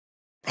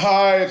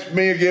Hi, it's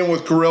me again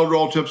with Corel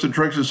Draw Tips and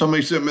Tricks, and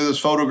somebody sent me this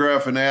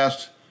photograph and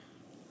asked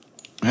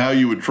how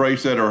you would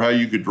trace that or how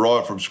you could draw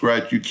it from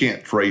scratch. You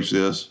can't trace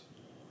this.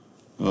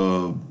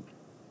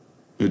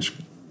 It's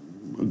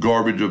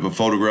garbage of a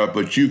photograph,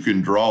 but you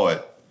can draw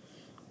it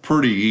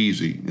pretty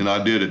easy. And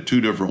I did it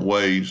two different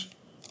ways,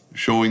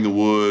 showing the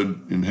wood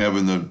and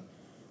having the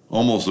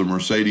almost a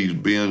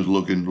Mercedes-Benz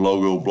looking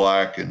logo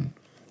black, and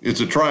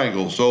it's a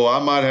triangle. So I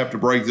might have to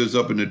break this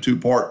up into two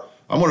parts.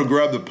 I'm going to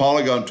grab the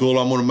polygon tool.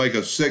 I'm going to make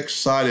a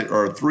six-sided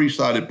or a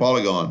three-sided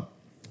polygon.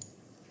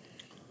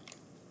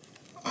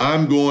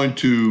 I'm going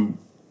to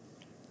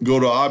go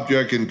to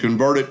object and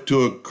convert it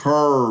to a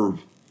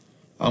curve.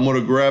 I'm going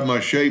to grab my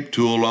shape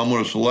tool. I'm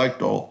going to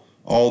select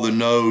all the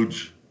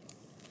nodes,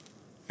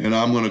 and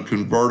I'm going to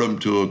convert them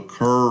to a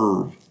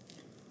curve.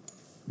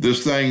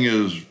 This thing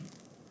is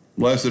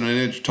less than an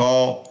inch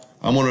tall.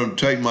 I'm going to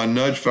take my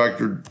nudge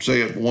factor,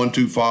 say at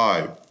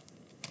 125.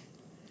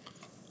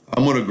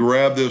 I'm going to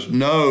grab this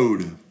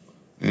node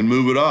and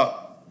move it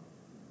up.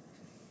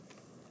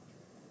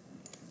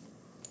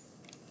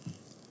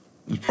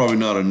 It's probably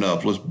not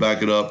enough. Let's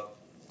back it up.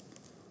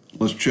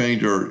 Let's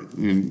change our,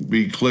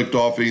 be clicked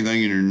off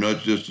anything in your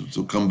nudge distance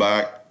will come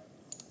back.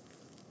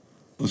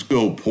 Let's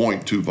go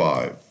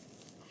 0.25.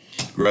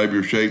 Grab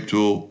your shape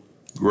tool,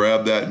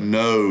 grab that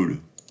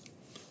node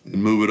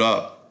and move it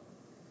up.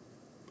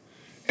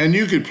 And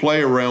you could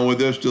play around with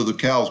this till the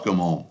cows come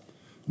home.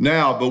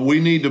 Now, but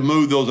we need to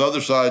move those other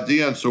sides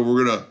in, so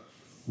we're going to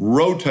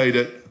rotate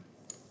it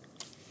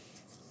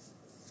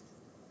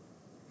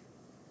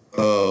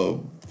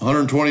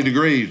 120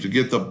 degrees to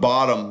get the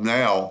bottom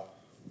now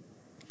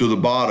to the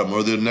bottom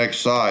or the next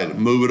side.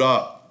 Move it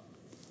up.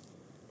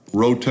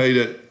 Rotate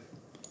it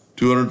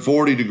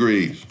 240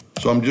 degrees.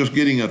 So I'm just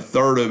getting a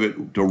third of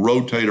it to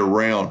rotate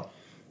around,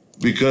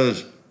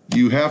 because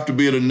you have to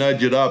be able to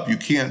nudge it up. You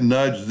can't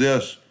nudge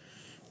this,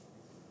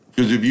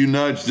 because if you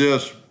nudge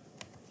this,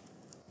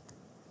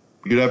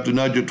 you'd have to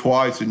nudge it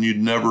twice and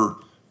you'd never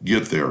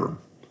get there.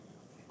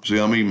 See,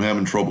 I'm even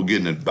having trouble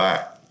getting it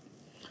back.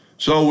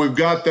 So we've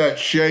got that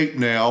shape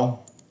now,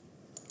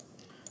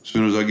 as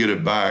soon as I get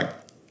it back.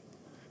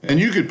 And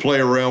you could play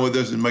around with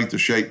this and make the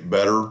shape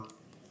better.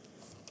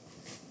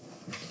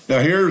 Now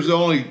here's the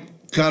only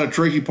kind of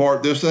tricky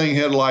part. This thing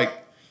had like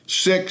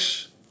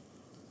 6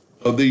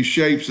 of these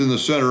shapes in the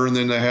center, and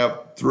then they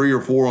have 3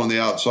 or 4 on the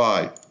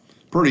outside.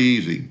 Pretty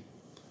easy.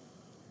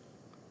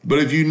 But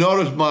if you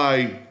notice,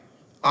 my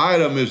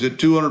item is at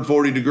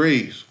 240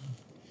 degrees.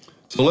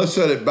 So let's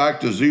set it back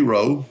to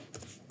 0,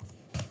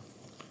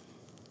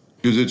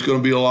 because it's going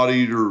to be a lot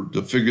easier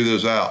to figure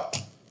this out.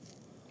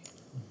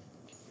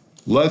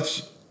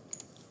 Let's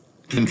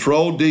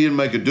Control D and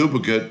make a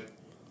duplicate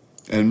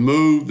and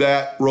move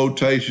that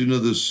rotation to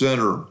the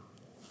center.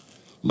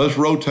 Let's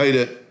rotate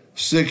it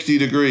 60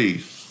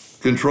 degrees.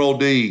 Control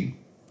D.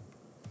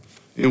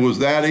 It was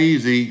that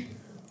easy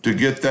to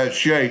get that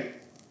shape.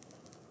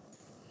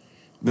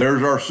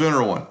 There's our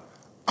center one.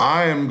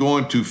 I am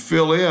going to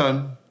fill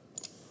in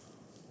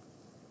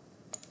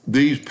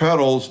these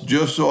petals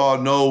just so I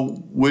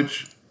know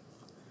which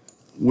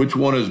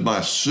one is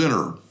my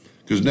center,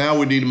 because now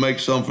we need to make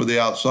some for the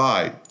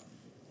outside.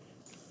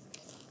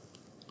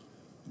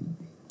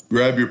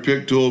 Grab your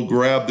pick tool,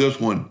 grab this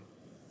one.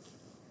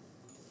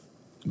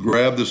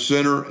 Grab the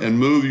center and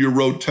move your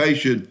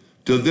rotation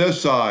to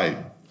this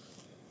side.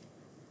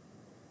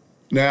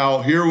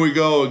 Now here we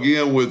go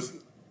again with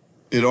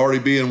it already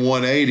being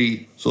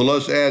 180, so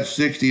let's add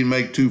 60 and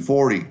make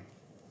 240.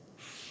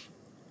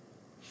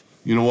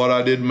 You know what?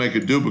 I didn't make a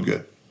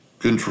duplicate.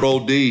 Control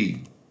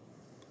D.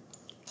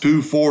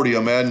 240,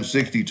 I'm adding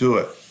 60 to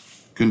it.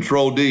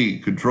 Control D,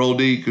 Control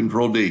D,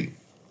 Control D.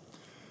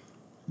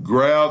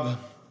 Grab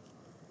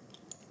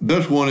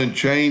this one and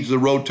change the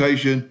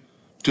rotation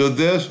to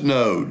this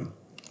node.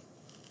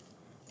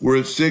 We're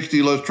at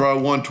 60, let's try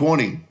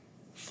 120.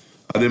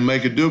 I didn't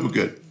make a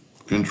duplicate.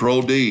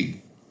 Control D.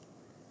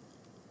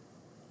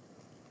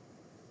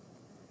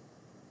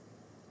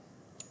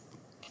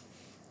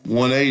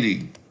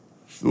 180.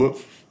 Whoop.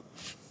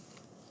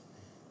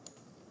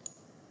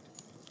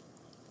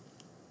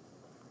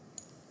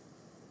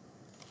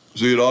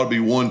 See, it ought to be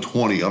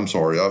 120. I'm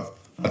sorry, I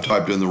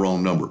typed in the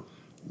wrong number.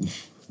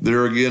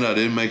 There again, I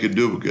didn't make a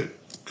duplicate.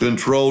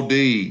 Control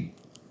D,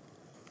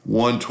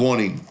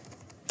 120.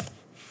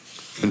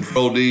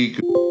 Control D.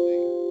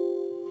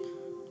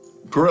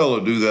 Corel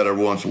will do that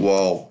every once in a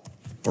while,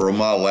 or on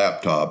my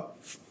laptop.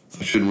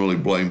 I shouldn't really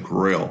blame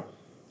Corel.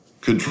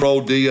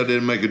 Control D, I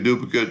didn't make a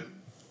duplicate,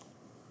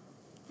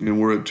 and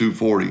we're at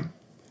 240.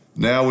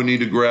 Now we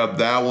need to grab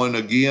that one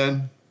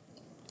again,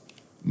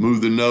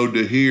 move the node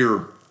to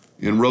here,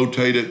 and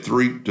rotate it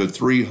to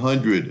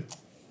 300.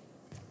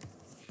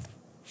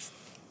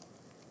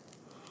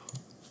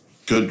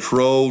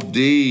 Control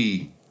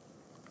D.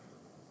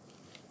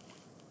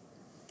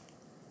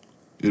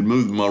 It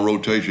moved my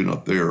rotation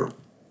up there.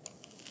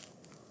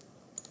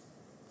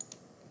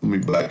 Let me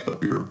back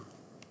up here.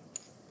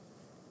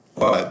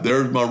 All right,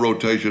 there's my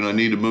rotation. I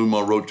need to move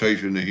my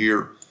rotation to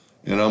here,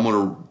 and I'm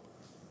going to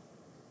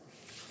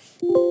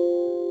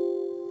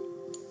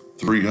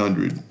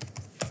 300.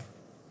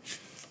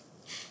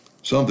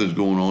 Something's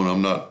going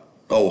on.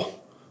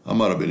 I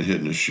might have been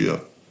hitting a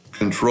shift.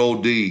 Control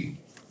D.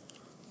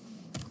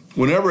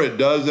 Whenever it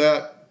does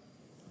that,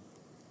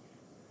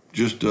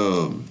 just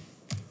do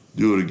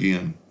it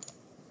again.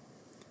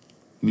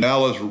 Now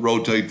let's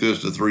rotate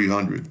this to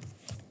 300.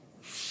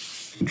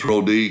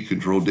 Control D,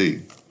 Control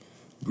D.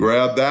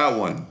 Grab that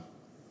one.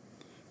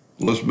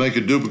 Let's make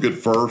a duplicate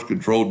first,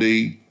 Control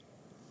D.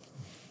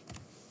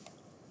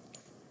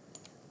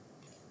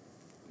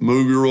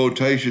 Move your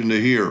rotation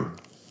to here.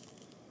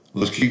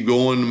 Let's keep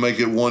going to make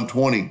it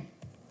 120.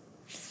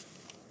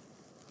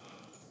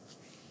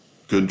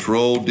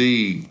 Control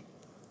D,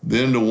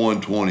 then to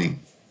 120.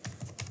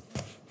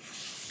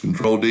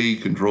 Control D,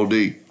 Control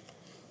D.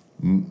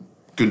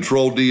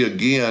 Control D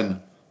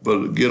again,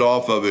 but get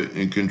off of it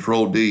and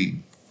Control D.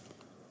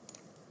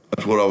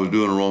 That's what I was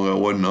doing wrong. I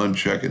wasn't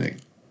unchecking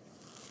it.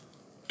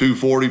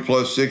 240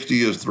 plus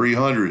 60 is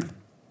 300.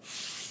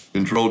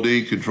 Control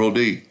D, Control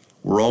D.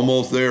 We're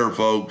almost there,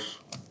 folks.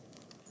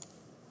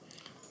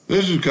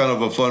 This is kind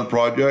of a fun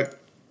project.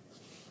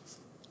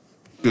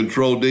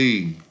 Control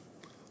D.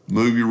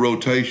 Move your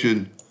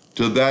rotation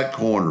to that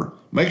corner.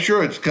 Make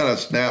sure it's kind of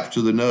snaps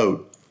to the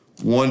node.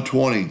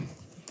 120.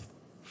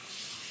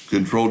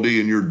 Control D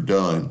and you're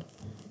done.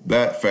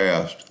 That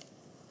fast.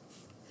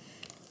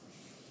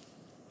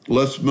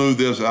 Let's move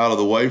this out of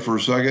the way for a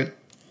second.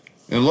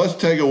 And let's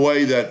take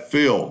away that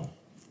fill.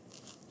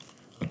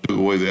 I took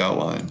away the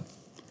outline.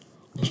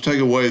 Let's take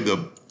away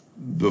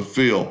the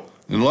fill.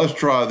 And let's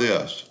try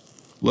this.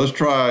 Let's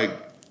try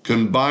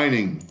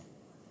combining.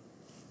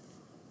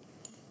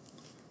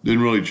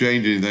 Didn't really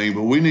change anything,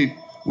 but we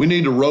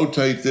need to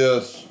rotate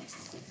this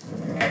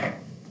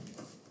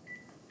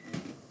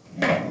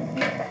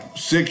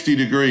 60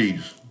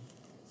 degrees.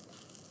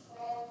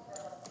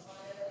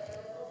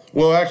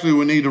 Well, actually,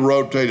 we need to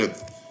rotate it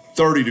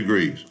 30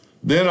 degrees.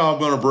 Then I'm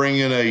going to bring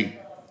in a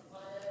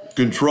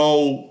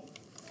control.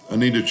 I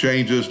need to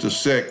change this to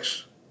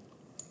 6.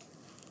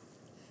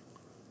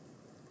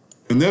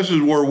 And this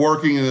is where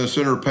working in the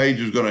center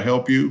page is going to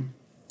help you.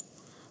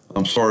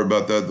 I'm sorry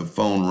about that. The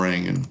phone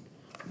rang and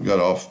got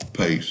off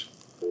pace.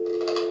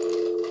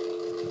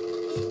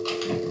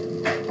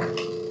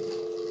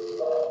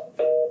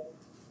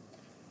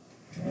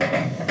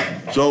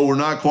 So we're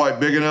not quite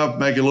big enough,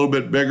 make it a little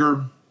bit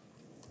bigger.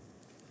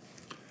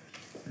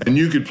 And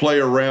you could play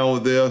around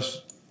with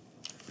this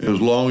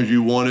as long as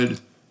you wanted.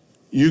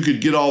 You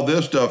could get all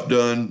this stuff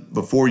done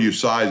before you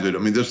size it. I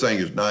mean, this thing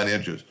is 9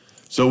 inches.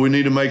 So we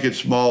need to make it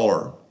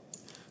smaller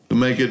to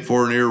make it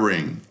for an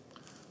earring.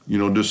 You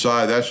know,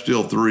 decide that's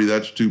still 3,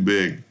 that's too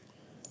big.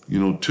 You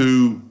know,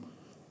 2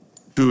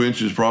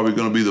 inches probably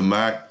gonna be the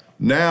max.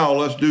 Now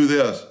let's do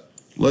this.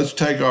 Let's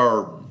take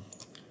our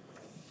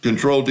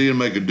Control D and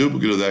make a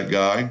duplicate of that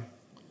guy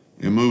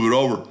and move it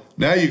over.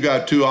 Now you've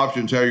got 2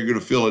 options how you're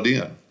gonna fill it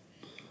in.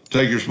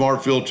 Take your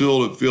Smart Fill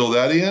tool to fill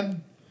that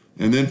in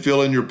and then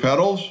fill in your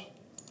petals.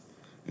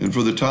 And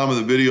for the time of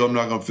the video, I'm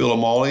not gonna fill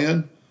them all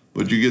in,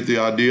 but you get the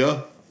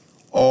idea.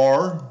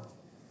 Or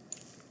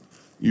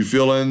you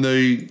fill in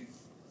the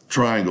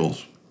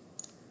triangles.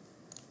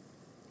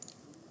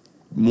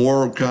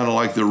 More kind of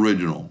like the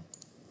original.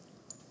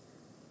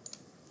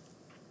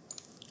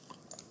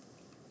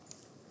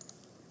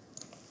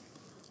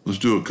 Let's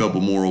do a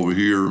couple more over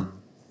here.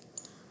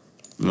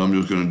 And I'm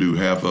just gonna do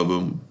half of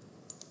them.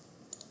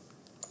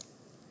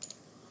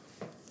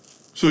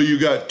 So you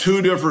got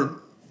 2 different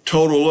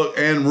total look,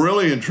 and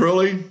really and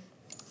truly,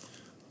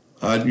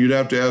 you'd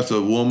have to ask a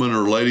woman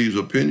or lady's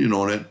opinion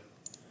on it.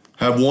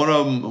 Have one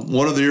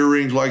of the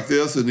earrings like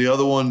this and the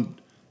other one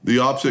the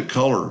opposite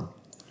color.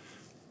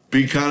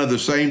 Be kind of the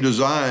same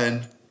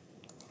design,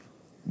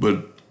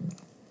 but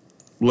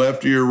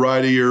left ear,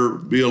 right ear,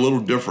 be a little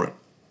different.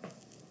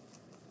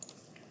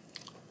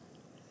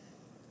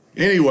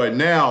 Anyway,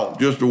 now,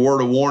 just a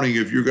word of warning,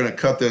 if you're gonna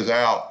cut this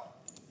out,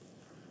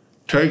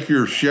 take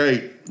your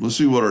shape, let's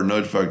see what our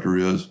nudge factor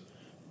is.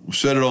 We'll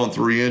set it on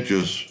 3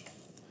 inches.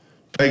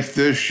 Take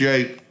this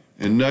shape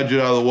and nudge it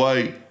out of the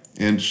way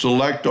and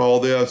select all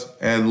this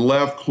and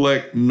left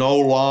click no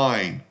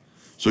line.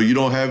 So you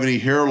don't have any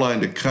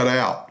hairline to cut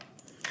out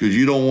because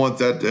you don't want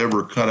that to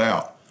ever cut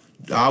out.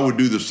 I would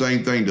do the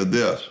same thing to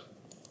this.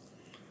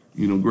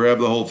 You know, grab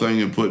the whole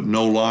thing and put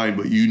no line,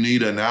 but you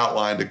need an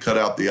outline to cut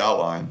out the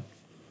outline.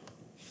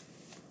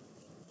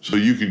 So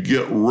you could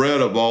get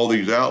rid of all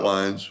these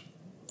outlines.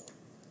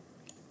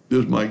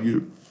 This might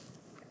get,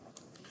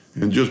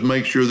 and just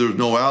make sure there's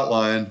no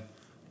outline.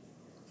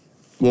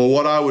 Well,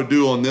 what I would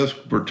do on this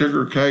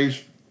particular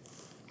case,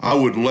 I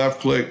would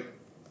left click,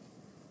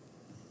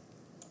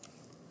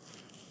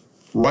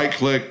 right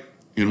click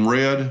in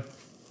red,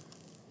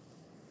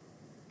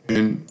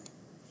 and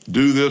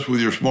do this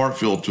with your Smart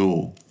Fill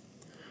tool.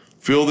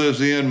 Fill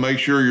this in, make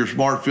sure your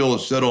Smart Fill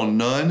is set on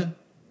none.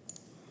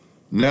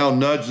 Now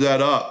nudge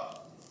that up.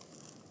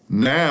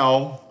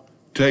 Now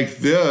take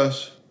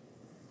this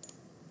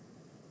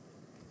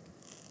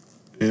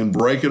and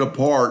break it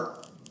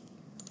apart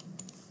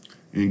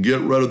and get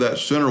rid of that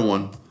center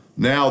one.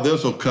 Now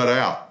this will cut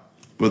out.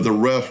 but the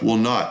rest will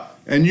not.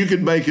 And you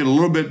can make it a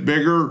little bit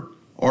bigger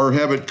or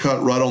have it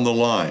cut right on the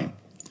line.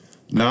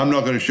 Now, I'm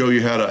not going to show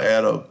you how to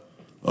add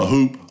a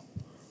hoop,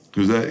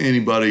 because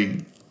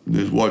anybody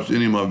that's watched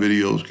any of my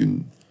videos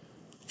can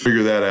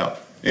figure that out.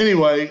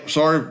 Anyway,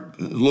 sorry,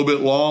 a little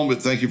bit long,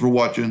 but thank you for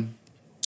watching.